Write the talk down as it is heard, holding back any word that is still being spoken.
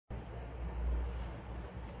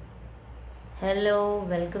Hello,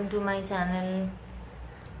 welcome to my channel.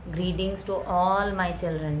 Greetings to all my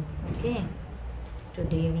children. Okay,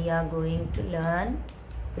 today we are going to learn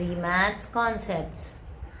pre-maths concepts.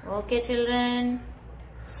 Okay, children.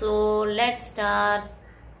 So let's start.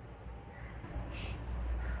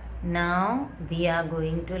 Now we are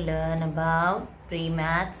going to learn about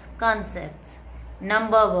pre-maths concepts.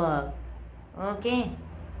 Number work. Okay.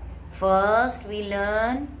 First we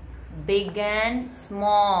learn big and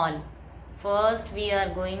small. First we are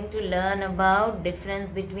going to learn about difference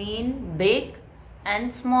between big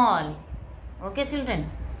and small. Okay, children.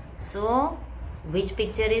 So which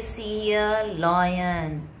picture is see here?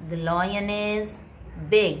 Lion. The lion is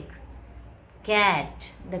big. Cat.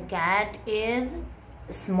 The cat is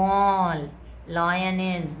small. Lion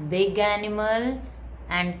is big animal,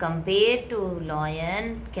 and compared to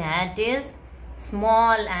lion, cat is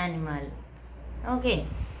small animal. Okay.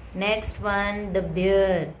 Next one, the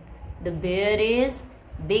bear. The bear is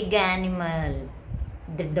big animal.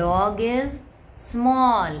 The dog is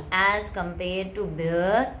small as compared to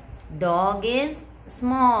bear. Dog is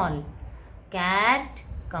small. Cat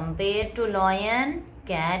compared to lion.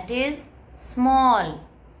 Cat is small.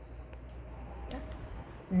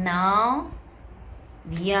 Now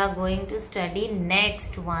we are going to study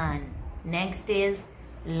next one. Next is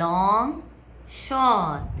long,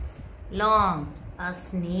 short. Long, a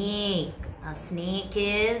snake. A snake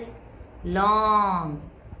is long.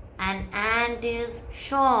 An ant is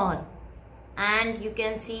short. Ant you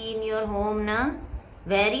can see in your home na,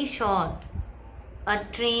 very short. A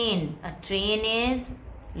train is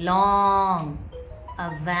long.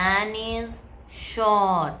 A van is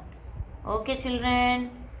short. Okay,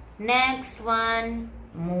 children. Next one,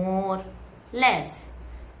 more, less.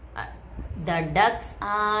 The ducks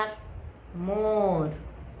are more.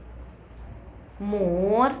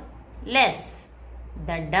 More, less.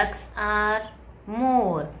 The ducks are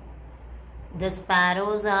more. The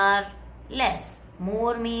sparrows are less.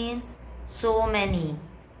 More means so many.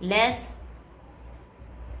 Less,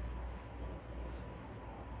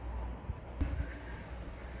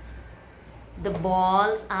 the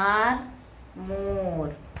balls are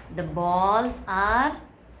more. The balls are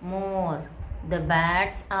more. The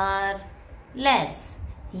bats are less.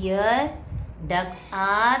 Here ducks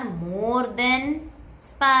are more than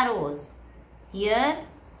sparrows. Here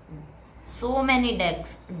so many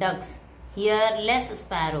ducks. Here less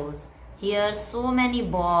sparrows. Here so many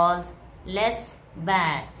balls, less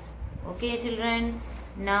bats. Okay, children.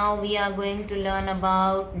 Now we are going to learn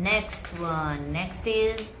about next one. Next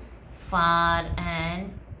is far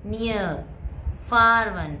and near.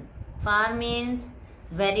 Far one. Far means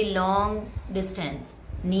very long distance.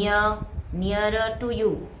 Near, nearer to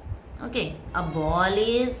you. Okay. A ball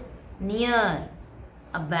is near.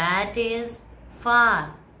 A bat is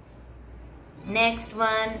far. Next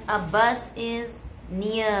one, a bus is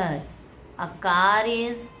near. A car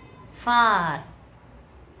is far.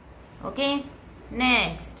 Okay.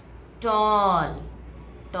 Next, tall.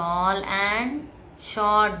 Tall and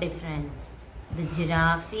short difference. The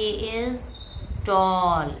giraffe is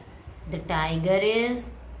tall. The tiger is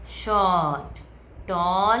short.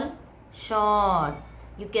 Tall, short.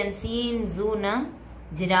 You can see in zoo na,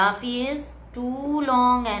 giraffe is too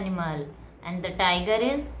long animal and the tiger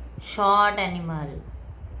is short animal.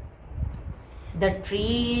 The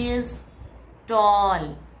tree is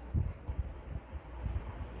tall.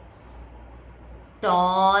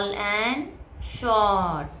 Tall and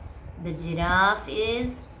short. The giraffe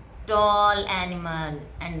is tall animal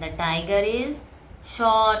and the tiger is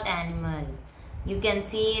short animal. You can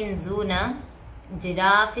see in zoo na,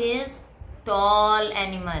 giraffe is tall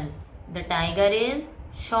animal. The tiger is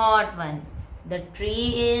short one. The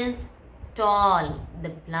tree is tall. The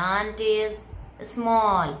plant is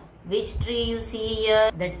small. Which tree you see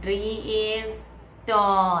here? The tree is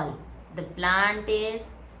tall. The plant is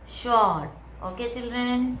short. Okay,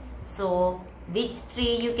 children. So which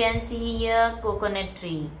tree you can see here? Coconut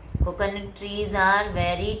tree. Coconut trees are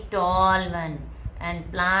very tall one and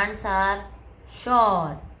plants are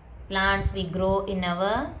short. Plants we grow in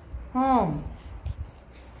our home.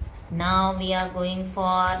 Now we are going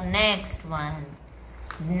for next one.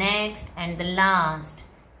 Next and the last.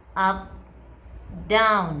 Up,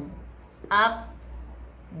 down. Up,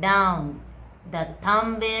 down. The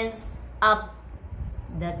thumb is up.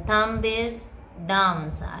 The thumb is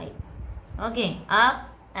down side. Okay, up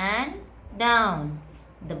and down.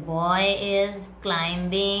 The boy is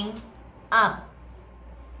climbing up.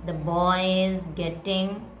 The boy is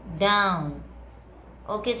getting down.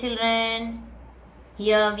 Okay, children.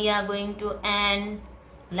 Here we are going to end.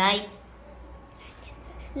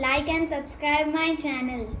 Like and subscribe my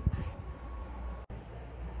channel.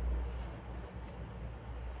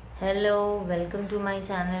 Hello, welcome to my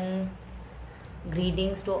channel.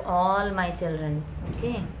 Greetings to all my children.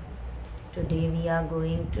 Okay, today we are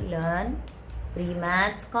going to learn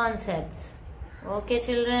pre-maths concepts. Okay,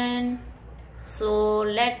 children, so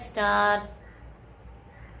let's start.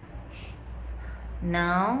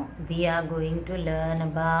 Now we are going to learn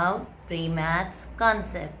about pre-maths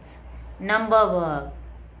concepts. Number work.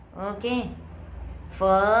 Okay,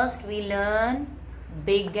 first we learn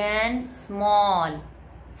big and small.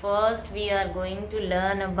 First we are going to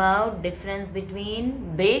learn about difference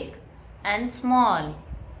between big and small.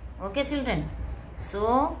 Okay, children,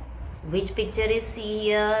 so which picture is see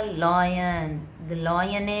here? Lion. The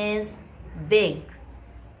lion is big.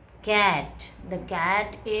 Cat. The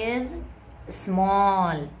cat is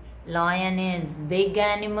small. Lion is big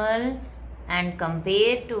animal, and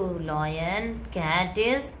compared to lion, cat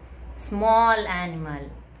is small animal.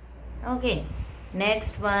 Okay,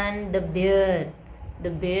 next one, the bear. The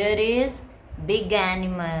bear is big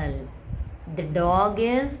animal. The dog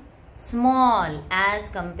is small as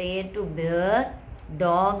compared to bear.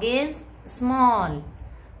 Dog is small.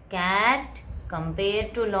 Cat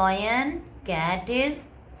compared to lion, cat is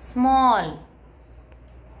small.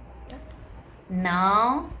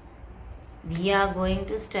 Now we are going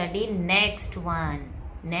to study next one.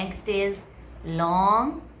 Next is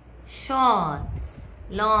long, short.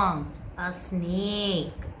 Long, a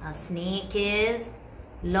snake. A snake is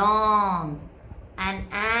long. An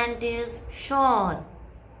ant is short.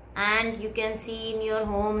 Ant you can see in your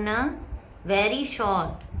home na, very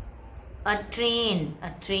short. A train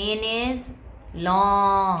is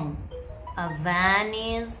long. A van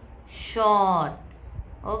is short.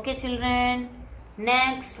 Okay, children.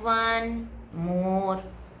 Next one, more,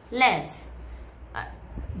 less.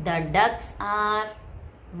 The ducks are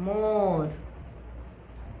more.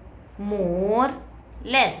 More,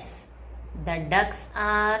 less. The ducks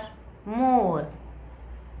are more.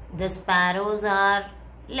 The sparrows are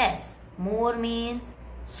less. More means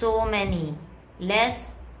so many.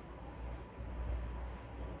 Less,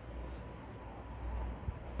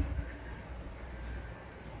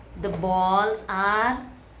 the balls are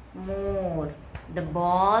more. The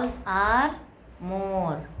balls are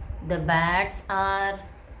more. The bats are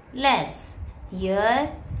less.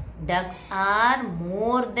 Here ducks are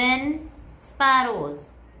more than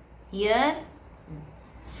sparrows. Here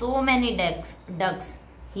so many ducks.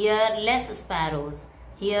 Here less sparrows.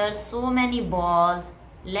 Here so many balls,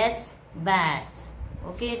 less bats.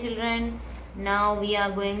 Okay, children. Now we are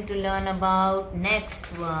going to learn about next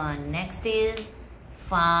one. Next is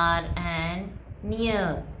far and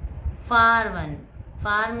near. Far one.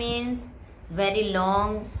 Far means very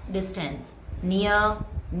long distance. Near,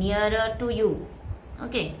 nearer to you.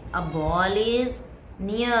 Okay. A ball is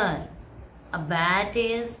near. A bat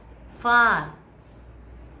is far.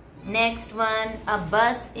 Next one. A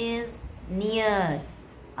bus is near.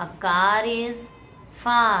 A car is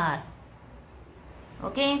far.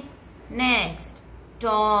 Okay. Next.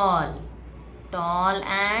 Tall. Tall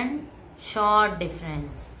and short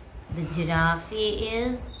difference. The giraffe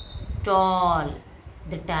is tall.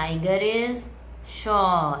 The tiger is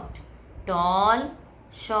short. Tall,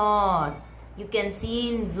 short. You can see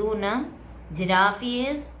in zoo na, giraffe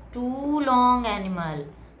is too long animal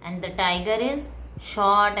and the tiger is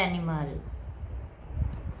short animal.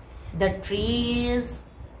 The tree is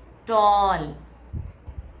tall.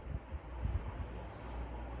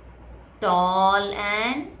 Tall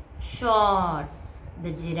and short.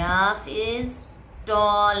 The giraffe is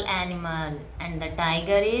tall animal and the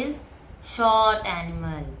tiger is short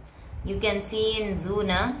animal. You can see in zoo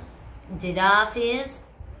na, giraffe is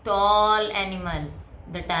tall animal.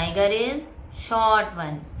 The tiger is short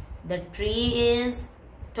one. The tree is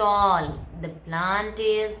tall. The plant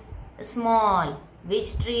is small.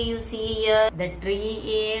 Which tree you see here? The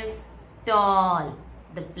tree is tall.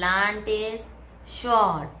 The plant is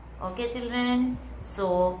short. Okay, children.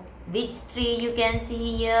 So which tree you can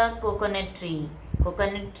see here? Coconut tree.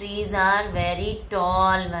 Coconut trees are very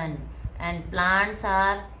tall one and plants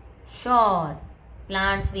are short.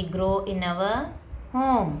 Plants we grow in our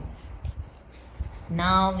home.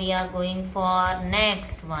 Now we are going for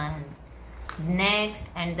next one. Next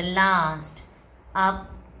and the last. Up,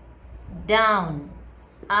 down.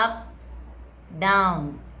 Up,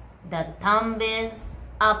 down. The thumb is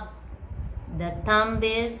up. The thumb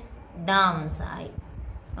is down side.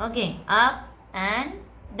 Okay, up and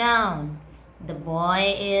down. The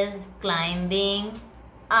boy is climbing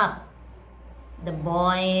up. The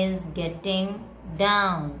boy is getting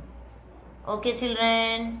down. Okay,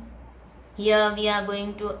 children. Here we are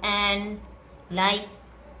going to end. Like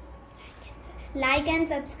and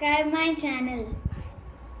subscribe my channel.